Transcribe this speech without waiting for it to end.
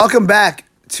Welcome back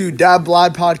to Dab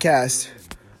Blad Podcast.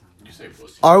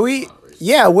 Are we?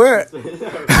 Yeah, we're.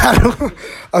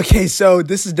 Okay, so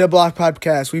this is Dab Blad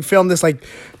Podcast. We filmed this like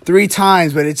 3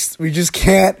 times, but we just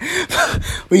can't.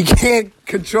 We can't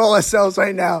control ourselves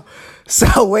right now.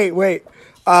 So wait. We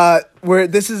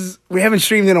haven't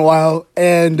streamed in a while,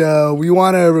 and we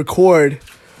want to record.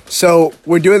 So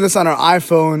we're doing this on our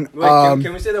iPhone. Wait,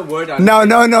 can we say the word on No.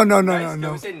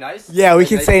 Can we say nice? Yeah, we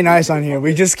can say nice on here.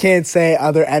 We just can't say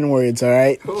other N-words, all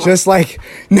right? Just like,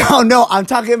 no, I'm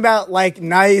talking about like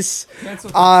nice,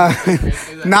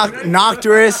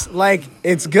 nocturous, like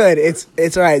it's good.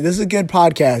 It's all right. This is a good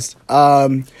podcast.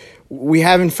 We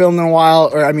haven't filmed in a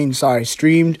while,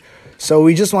 streamed. So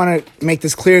we just want to make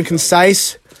this clear and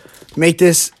concise, make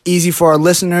this easy for our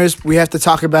listeners. We have to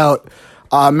talk about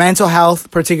mental health,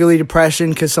 particularly depression,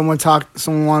 because someone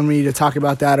wanted me to talk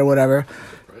about that or whatever.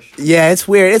 Yeah, it's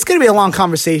weird. It's gonna be a long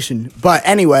conversation, but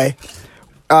anyway,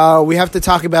 we have to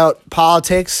talk about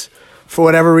politics for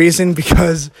whatever reason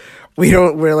because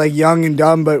we're like young and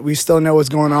dumb, but we still know what's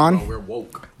going on. We're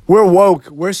woke. We're woke.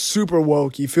 We're super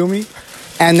woke. You feel me?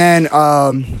 And then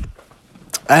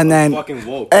fucking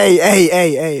woke.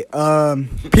 Hey.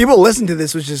 People listen to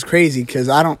this, which is crazy because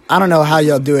I don't know how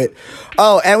y'all do it.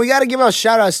 Oh, and we got to give out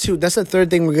shout outs too. That's the third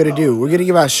thing we're going to do. We're going to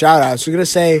give out shout outs. We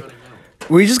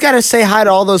just got to say hi to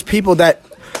all those people that,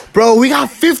 bro, we got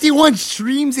 51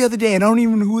 streams the other day and I don't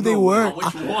even know who they were.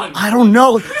 Which one? I don't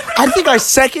know. I think our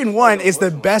second one is the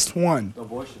best one.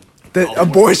 The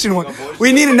abortion one.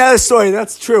 We need another story.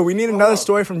 That's true. We need another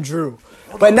story from Drew.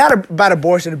 But not about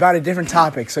abortion, about a different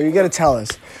topic. So you got to tell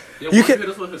us. Yeah, you could hit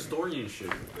us with historian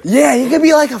shit. Yeah, you could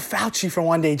be like a Fauci for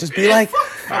one day. Just be like,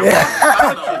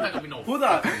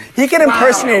 he can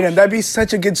impersonate him. That'd be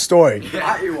such a good story.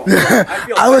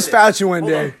 I was Fauci one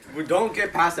day. We don't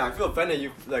get past that. I feel offended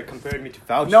you compared me to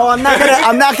Fauci. No, I'm not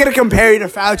gonna compare you to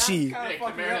Fauci.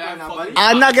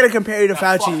 I'm not gonna compare you to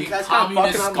Fauci.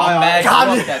 Communist scumbag.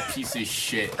 Fuck that piece of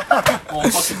shit. Oh, fuck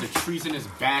is a treasonous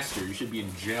bastard. You should be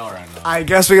in jail right now. I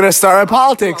guess we're gonna start our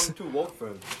politics. I'm too woke for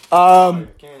him.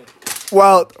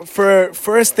 Well, for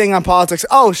first thing on politics,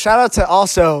 shout out to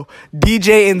also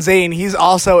DJ and Zane. He's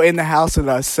also in the house with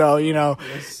us, so you know,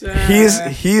 but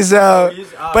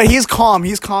he's calm.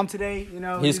 He's calm today. You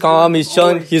know, He's calm. He's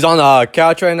chilling. He's on the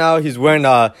couch right now. He's wearing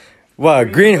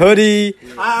green hoodie,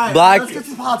 black let's get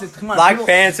to politics. Come on, black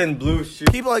pants and blue shoes.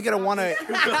 People are gonna want to.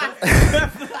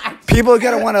 People are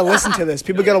gonna want to listen to this.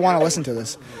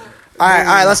 All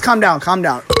right, let's calm down.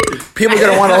 People are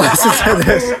gonna want to listen to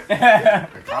this.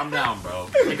 Calm down, bro.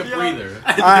 Take a breather.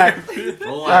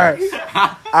 All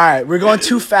right. We're going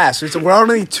too fast. We're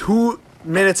only 2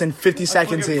 minutes and 50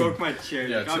 seconds in. Broke my chair.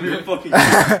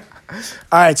 Yeah,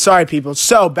 All right, sorry, people.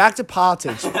 So back to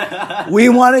politics. We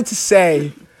wanted to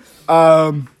say,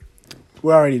 we're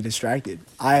already distracted.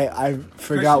 I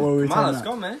forgot what we were talking about. Let's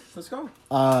go, man. Let's go.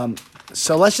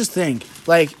 So let's just think.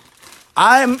 Like,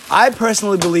 I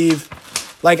personally believe,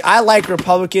 like, I like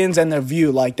Republicans and their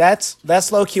view. Like, that's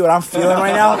low key what I'm feeling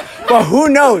right now. But who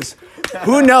knows?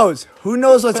 Who knows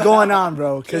what's going on,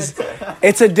 bro? Because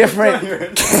it's a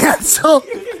different cancel.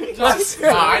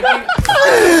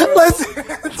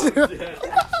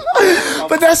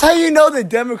 But that's how you know the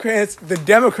Democrats.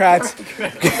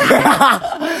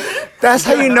 That's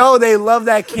how you know they love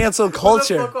that cancel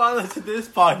culture. Who the fuck wants to this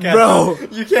podcast? Bro.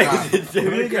 You can't say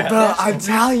Democrats. Bro, I'm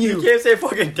telling you. You can't say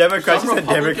fucking Democrats. You said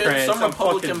Some Democrats.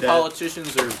 Republican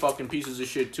politicians are fucking pieces of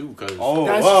shit too, cause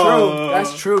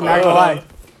That's true. Not gonna lie.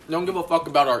 they don't give a fuck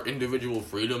about our individual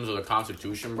freedoms or the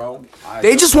Constitution, bro.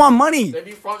 They just want money. They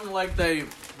be fronting like they be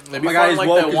God, fronting he's like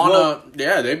woke, they he's wanna. woke.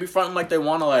 Yeah, they be fronting like they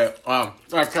wanna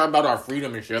care about our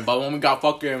freedom and shit. But when we got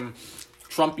fucking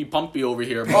Trumpy Pumpy over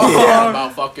here, bro,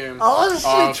 about fucking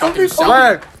Trumpy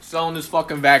selling this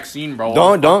fucking vaccine, bro.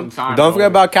 Don't forget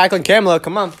about Cackling Kamala.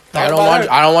 Come on. I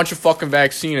don't want your fucking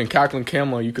vaccine and Cackling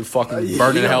Kamala. You could fucking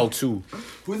burn in hell too.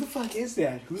 Who the fuck is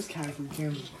that? Who's Cackling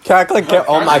Kamala? Cackling Kamala.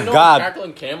 Oh my god.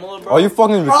 Cackling Kamala, bro. Are you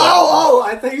fucking retarded? Oh!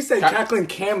 I thought you said Cackling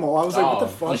Camel. I was like, what the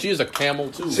fuck? Well, she is a camel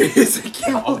too. She's a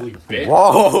camel. Ugly bitch. Whoa.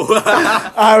 All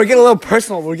right, we're getting a little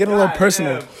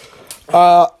personal.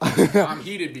 I'm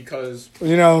heated because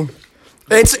You know,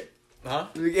 it's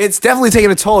definitely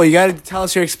taking a toll. You gotta tell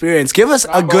us your experience. Give us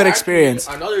a good experience.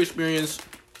 Another experience.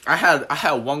 I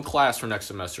had one class for next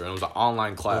semester, and it was an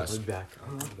online class. All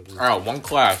right, one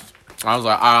class. I was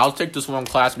like, I'll take this one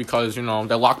class because, you know,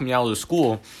 they locked me out of the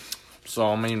school. So,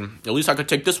 I mean, at least I could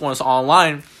take this one. It's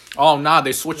online. Oh, nah,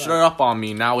 they switched it up on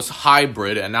me. Now it's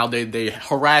hybrid, and now they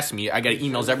harass me. I get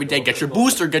emails every day. Get your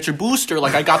booster.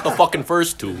 Like, I got the fucking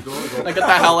first two. Like, get the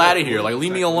hell out of here. Like,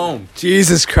 leave me alone.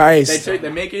 Jesus Christ. They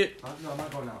make it...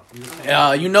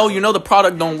 you know the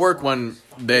product don't work when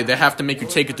they have to make you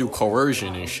take it through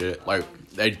coercion and shit. Like,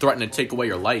 they threaten to take away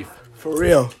your life. For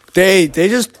real. They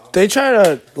try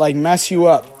to, like, mess you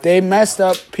up. They messed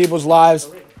up people's lives.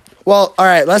 Well, all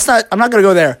right, I'm not going to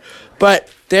go there.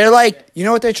 But they're like, you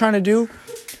know what they're trying to do?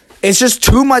 It's just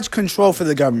too much control for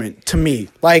the government, to me.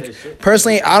 Like,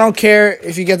 personally, I don't care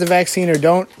if you get the vaccine or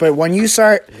don't. But when you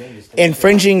start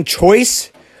infringing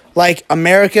choice, like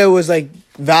America was, like,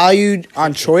 valued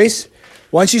on choice.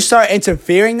 Once you start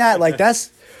interfering that, like, that's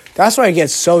where it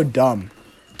gets so dumb.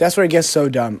 That's where it gets so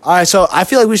dumb. All right, so I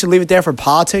feel like we should leave it there for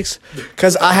politics.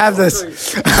 Because I have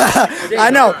this. I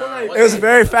know. It was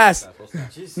very fast.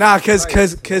 Nah, cause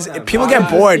people get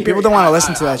bored. People don't want to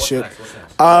listen to that shit.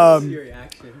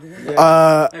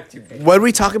 What did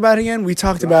we talk about again? We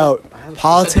talked about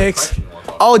politics.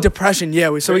 Oh, depression.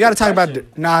 Yeah. So we got to talk about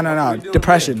no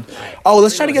depression. Oh,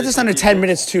 let's try to get this under 10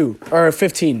 minutes too, or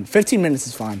 15. 15 minutes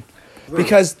is fine.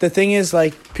 Because the thing is,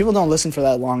 like, people don't listen for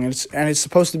that long, and it's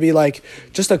supposed to be like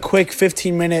just a quick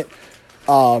 15-minute. It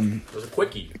was a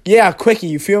quickie. Yeah, quickie.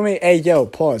 You feel me? Hey, yo,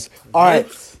 pause. All right.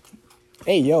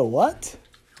 Hey, yo, what?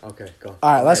 Okay, go.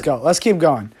 All right, let's go. Let's keep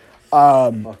going.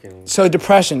 So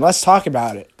depression, let's talk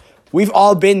about it. We've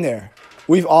all been there.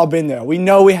 We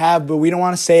know we have, but we don't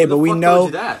want to say it, but we know.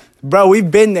 Told you that? Bro,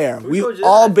 we've been there. We've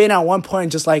all been at one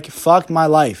point just like, fuck my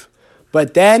life.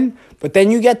 But then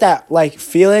you get that, like,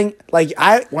 feeling. Like,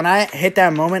 when I hit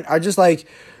that moment, I just, like,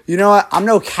 you know what? I'm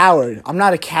no coward. I'm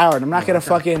not a coward. I'm not going to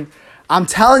fucking... I'm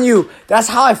telling you, that's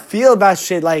how I feel about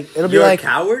shit. Like, it'll be like... You're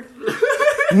a coward?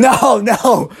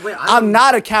 No. Wait, I'm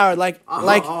not a coward.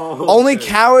 Only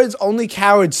cowards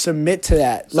submit to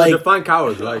that. So like, define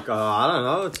cowards. Like, I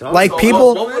don't know. Like,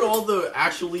 people... What would all the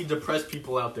actually depressed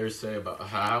people out there say about...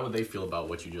 How would they feel about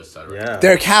what you just said right now?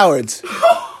 They're cowards.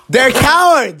 They're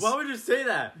cowards. Why would you say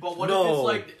that? But what if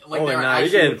it's like they're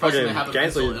actually depressed and they have a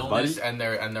mental illness and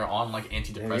they're on, like,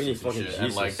 antidepressants and shit.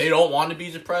 And, like, they don't want to be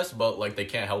depressed, but, like, they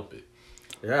can't help it.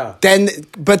 Yeah.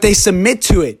 But they submit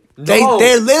to it. They're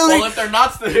literally. Well, if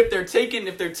they're taking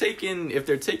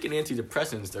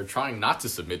antidepressants, they're trying not to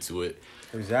submit to it.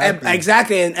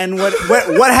 Exactly. And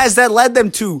what has that led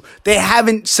them to? They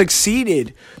haven't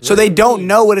succeeded, so they don't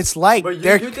know what it's like. But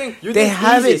you think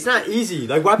it's not easy.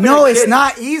 Like, why? No, it's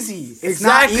not easy. It's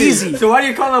not easy. So why do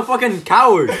you call them a fucking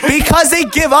coward? Because they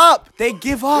give up. They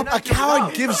give up. A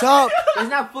coward gives up. It's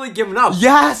not fully giving up.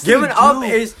 Yes, giving up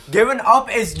is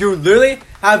you literally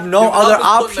have no other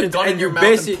options, and you're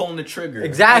basically pulling the trigger.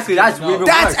 Exactly. That's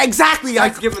exactly.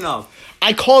 That's giving up.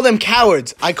 I call them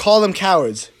cowards.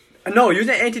 No,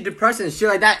 using antidepressants and shit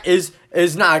like that is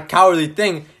not a cowardly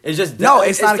thing. It's just it's not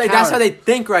a coward. That's how they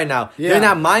think right now. Yeah. They're in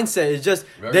that mindset. It's just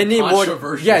very they need more.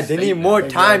 Yeah, they need more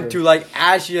time to, like,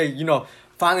 actually,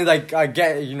 finally, like,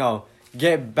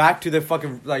 get back to the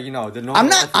fucking, like, the normal.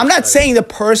 I'm not saying the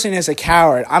person is a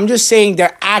coward. I'm just saying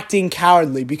they're acting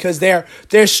cowardly because they're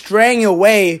straying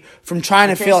away from trying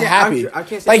to feel happy. I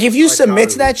can't say like, if you submit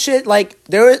cowardly to that shit, like,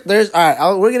 there's all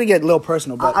right. We're gonna get a little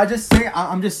personal, but I'm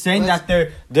just saying that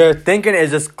their thinking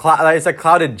is just it's a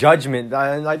clouded judgment,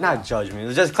 like, not judgment.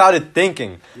 It's just clouded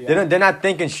thinking. Yeah. They're not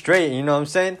thinking straight. You know what I'm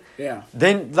saying? Yeah.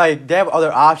 Then, like, they have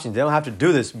other options. They don't have to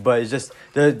do this, but it's just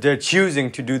they're choosing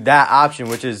to do that option,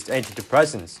 which is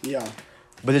antidepressants. Yeah.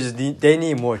 But they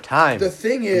need more time. The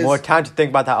thing is, more time to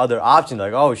think about that other option.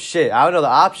 Like, oh shit, I have another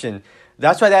option.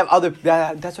 That's why they have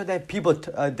that's why they have people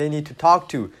they need to talk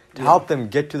to help them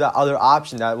get to that other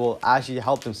option that will actually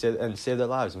help them save their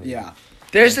lives. Man. Yeah.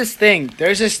 There's this thing.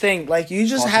 Like, you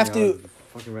just have to.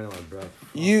 Fucking ran out of breath.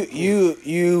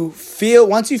 You feel,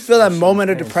 once you feel that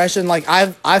moment of depression, like,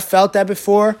 I've felt that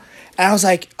before, and I was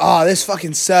like, oh, this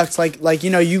fucking sucks. Like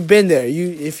you've been there.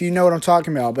 If you know what I'm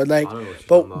talking about. But, like,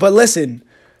 but listen,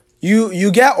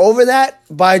 you get over that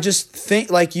by just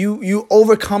you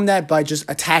overcome that by just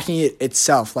attacking it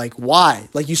itself. Like, why?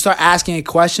 Like, you start asking it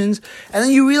questions, and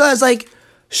then you realize, like,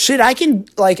 shit, I can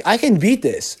beat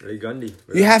this. Ray Gundy.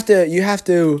 You have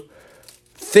to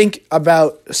think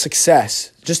about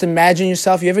success. Just imagine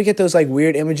yourself. You ever get those, like,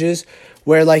 weird images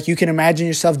where, like, you can imagine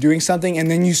yourself doing something and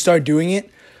then you start doing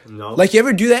it? No. Like, you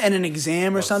ever do that in an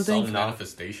exam or something?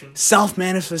 Self-manifestation?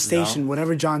 Self-manifestation,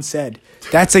 whatever John said.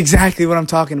 That's exactly what I'm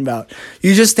talking about.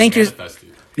 You just think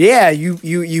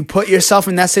you put yourself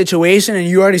in that situation and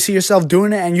you already see yourself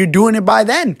doing it and you're doing it by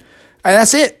then. And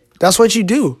that's it. That's what you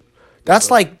do. That's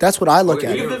what I look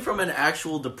at. Even from an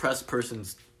actual depressed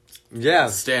person's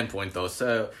standpoint,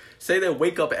 though. say they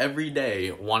wake up every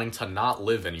day wanting to not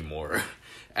live anymore.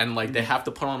 And, like, they have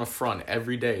to put on a front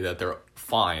every day that they're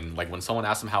fine. Like, when someone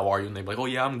asks them, how are you? And they're like, oh,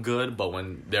 yeah, I'm good. But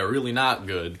when they're really not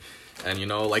good. And, you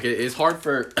know, like, it's hard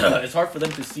for it's hard for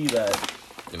them to see that,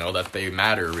 you know, that they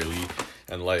matter, really.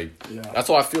 And, like, that's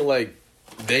why I feel like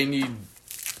they need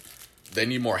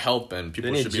more help. And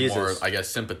people should be more, I guess,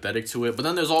 sympathetic to it. But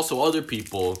then there's also other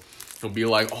people who'll be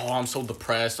like, oh, I'm so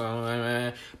depressed,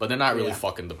 but they're not really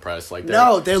fucking depressed. Like,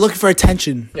 they're looking for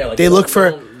attention. Yeah, like they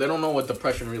don't know what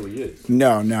depression really is.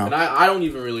 No. And I don't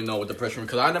even really know what depression,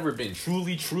 because I've never been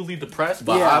truly depressed,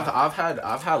 but I've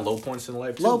had low points in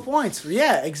life too. Low points,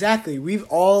 yeah, exactly. We've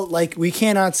all, like, we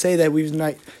cannot say that we've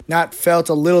not felt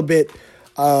a little bit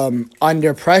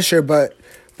under pressure, but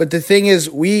the thing is,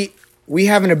 we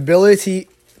have an ability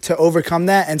to overcome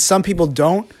that, and some people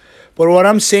don't. But what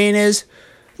I'm saying is,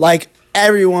 like,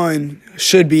 everyone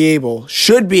should be able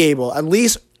at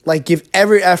least, like, give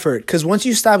every effort, because once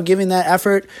you stop giving that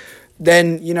effort,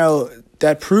 then, you know,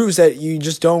 that proves that you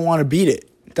just don't want to beat it.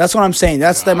 That's what I'm saying.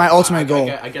 That's my ultimate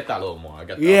goal. I get that a little more. I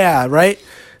get that. Yeah, right?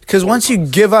 Because once you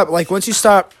give up, like, once you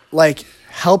stop, like,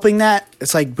 helping that,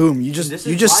 it's like, boom, you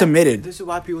just submitted. This is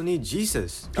why people need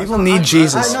Jesus. People need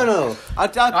Jesus. No.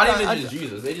 Not even just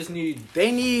Jesus. They just need...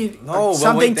 They need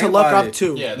something to look up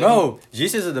to. Yeah, no,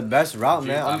 Jesus is the best route,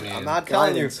 man. I'm not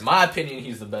telling you. In my opinion,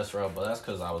 he's the best route, but that's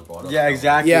because I was brought up. Yeah,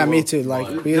 exactly. Yeah, me too. Like,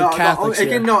 we're Catholics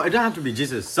it doesn't have to be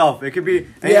Jesus itself. It could be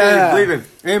anything you believe in.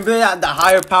 It can be the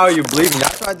higher power you believe in.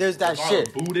 That's why there's that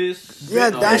shit. Buddhists. Yeah,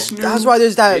 that's why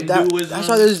there's that. That's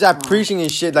why there's that preaching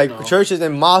and shit, like churches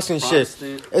and mosques and shit.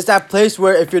 It's that place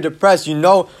where if you're depressed, you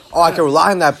know, oh, I can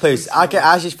rely on that place. I can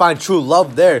actually find true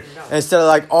love there instead of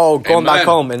like, oh, going back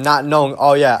home and not knowing,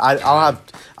 oh yeah,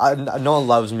 no one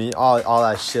loves me, all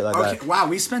that shit like that. Wow,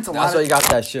 we spent a lot. That's why you got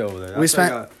that shit over there. We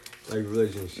spent like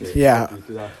religion shit. Yeah.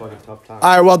 Through that fucking tough time.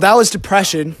 All right, well, that was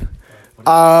depression.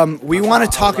 We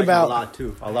want to talk about Allah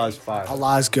too. Allah is fire.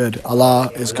 Allah is good.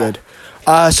 Allah is good.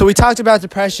 So we talked about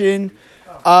depression.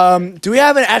 Do we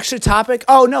have an extra topic?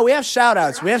 Oh no, we have shout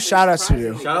outs. We have shout outs to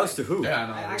do. Shout outs to who?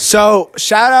 So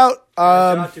shout out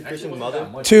Shout out to Christian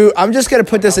mother. I'm just gonna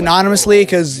put this anonymously,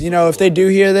 because, you know, if they do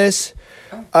hear this,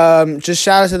 just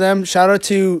shout out to them. Shout out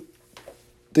to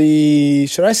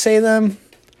should I say them?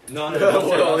 No,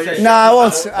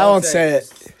 I won't say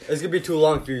it. It's gonna be too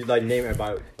long if you like name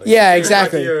everybody. Like, Yeah,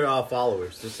 exactly. Your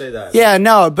followers, just say that. Yeah,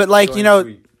 no, but like, you know,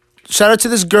 Sweet. shout out to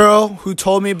this girl who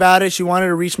told me about it. She wanted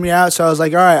to reach me out, so I was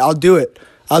like, all right, I'll do it.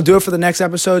 I'll do it for the next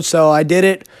episode. So I did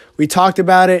it. We talked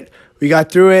about it. We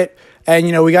got through it. And,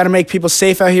 you know, we got to make people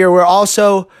safe out here. We're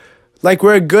also, like,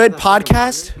 we're a good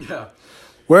podcast. Yeah.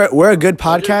 We're a good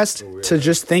podcast to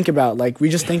just think about. Like, we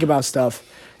just think about stuff.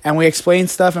 And we explain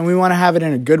stuff, and we want to have it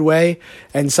in a good way.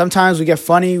 And sometimes we get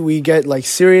funny. We get, like,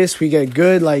 serious. We get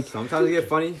good. Like, sometimes we get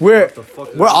funny. We're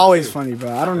always funny,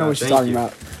 bro. I don't know what you're talking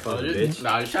about.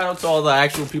 Shout out to all the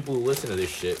actual people who listen to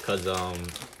this shit, because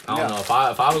I don't know, if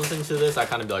I was listening to this, I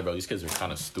kind of be like, bro, these kids are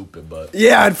kind of stupid, but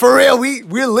yeah, and for real,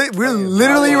 we're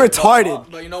literally retarded.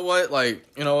 But you know what? Like,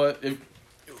 you know what?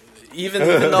 Even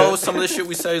though some of the shit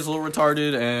we say is a little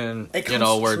retarded, and you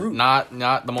know we're not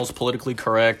the most politically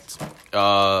correct,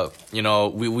 you know,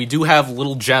 we do have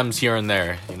little gems here and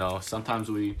there. You know, sometimes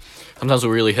we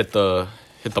really hit the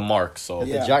mark. So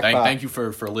thank you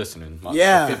for listening.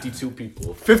 52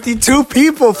 people. 52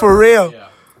 people for real. Yeah.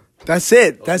 That's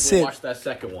it. Watch that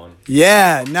second one.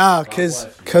 Yeah, no,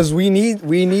 cause we need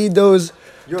those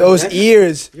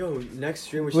ears. Yo, next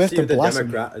stream we should see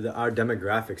our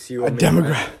demographics. See what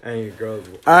and girls.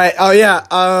 All right. Oh yeah.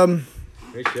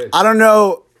 I don't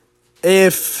know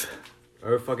if.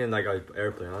 Or fucking like an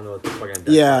airplane. I don't know what the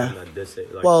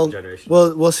fucking generation.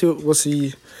 We'll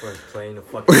see. Plane,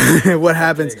 fucking what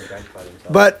happens.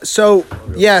 But so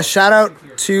yeah, shout out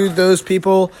to those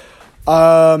people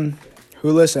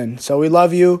who listen. So we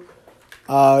love you.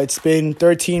 It's been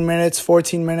 13 minutes,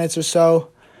 14 minutes or so.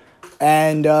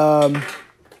 And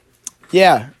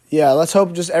yeah, let's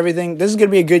hope just everything. This is going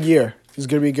to be a good year.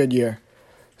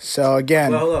 So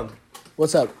again, hold on.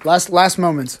 What's up? Last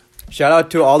moments. Shout out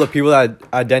to all the people that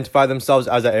identify themselves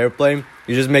as an airplane.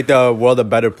 You just make the world a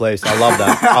better place. I love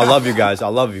that. I love you guys. I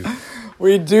love you.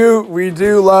 We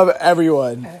do love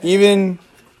everyone, even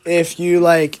if you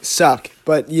like suck.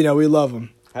 But you know we love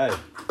them. Hey.